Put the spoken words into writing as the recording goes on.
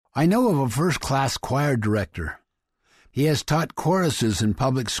I know of a first-class choir director. He has taught choruses in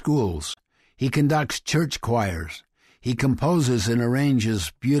public schools. He conducts church choirs. He composes and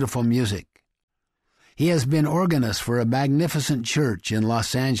arranges beautiful music. He has been organist for a magnificent church in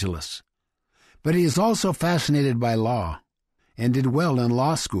Los Angeles. But he is also fascinated by law and did well in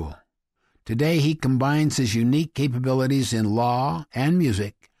law school. Today he combines his unique capabilities in law and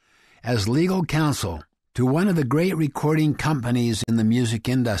music as legal counsel to one of the great recording companies in the music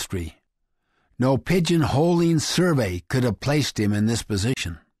industry. No pigeonholing survey could have placed him in this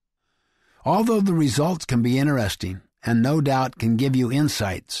position. Although the results can be interesting and no doubt can give you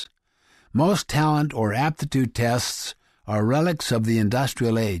insights, most talent or aptitude tests are relics of the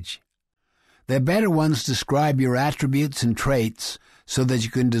industrial age. The better ones describe your attributes and traits so that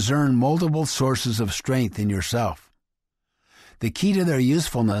you can discern multiple sources of strength in yourself. The key to their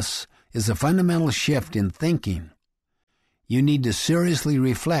usefulness is a fundamental shift in thinking. You need to seriously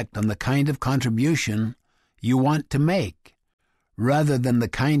reflect on the kind of contribution you want to make, rather than the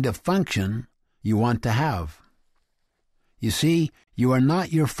kind of function you want to have. You see, you are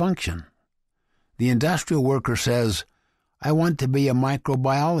not your function. The industrial worker says, "I want to be a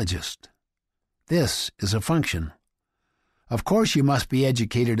microbiologist." This is a function. Of course, you must be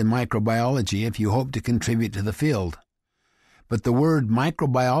educated in microbiology if you hope to contribute to the field. But the word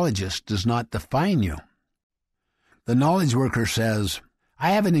microbiologist does not define you. The knowledge worker says,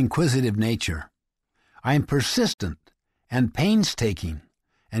 "I have an inquisitive nature. I am persistent and painstaking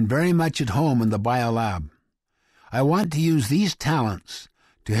and very much at home in the biolab. I want to use these talents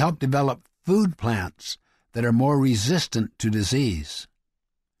to help develop food plants that are more resistant to disease."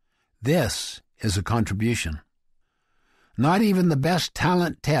 This is a contribution. Not even the best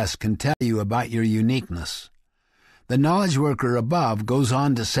talent test can tell you about your uniqueness. The knowledge worker above goes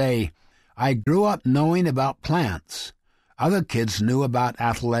on to say, "I grew up knowing about plants. Other kids knew about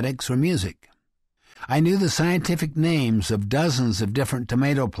athletics or music. I knew the scientific names of dozens of different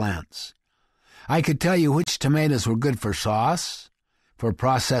tomato plants. I could tell you which tomatoes were good for sauce, for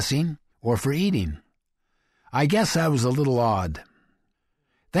processing, or for eating. I guess I was a little odd."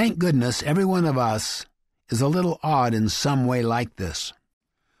 Thank goodness every one of us is a little odd in some way like this.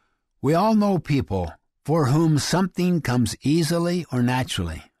 We all know people for whom something comes easily or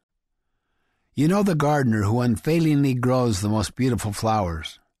naturally. You know the gardener who unfailingly grows the most beautiful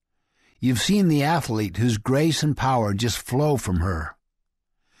flowers. You've seen the athlete whose grace and power just flow from her.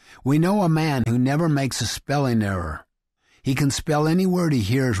 We know a man who never makes a spelling error. He can spell any word he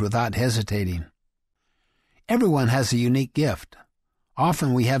hears without hesitating. Everyone has a unique gift.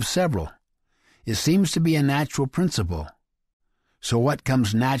 Often we have several. It seems to be a natural principle. So what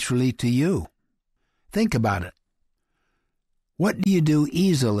comes naturally to you? Think about it. What do you do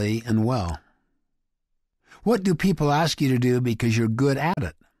easily and well? What do people ask you to do because you're good at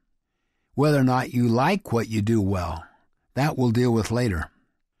it? Whether or not you like what you do well, that we'll deal with later.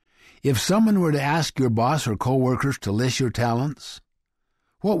 If someone were to ask your boss or co-workers to list your talents,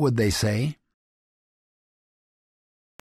 what would they say?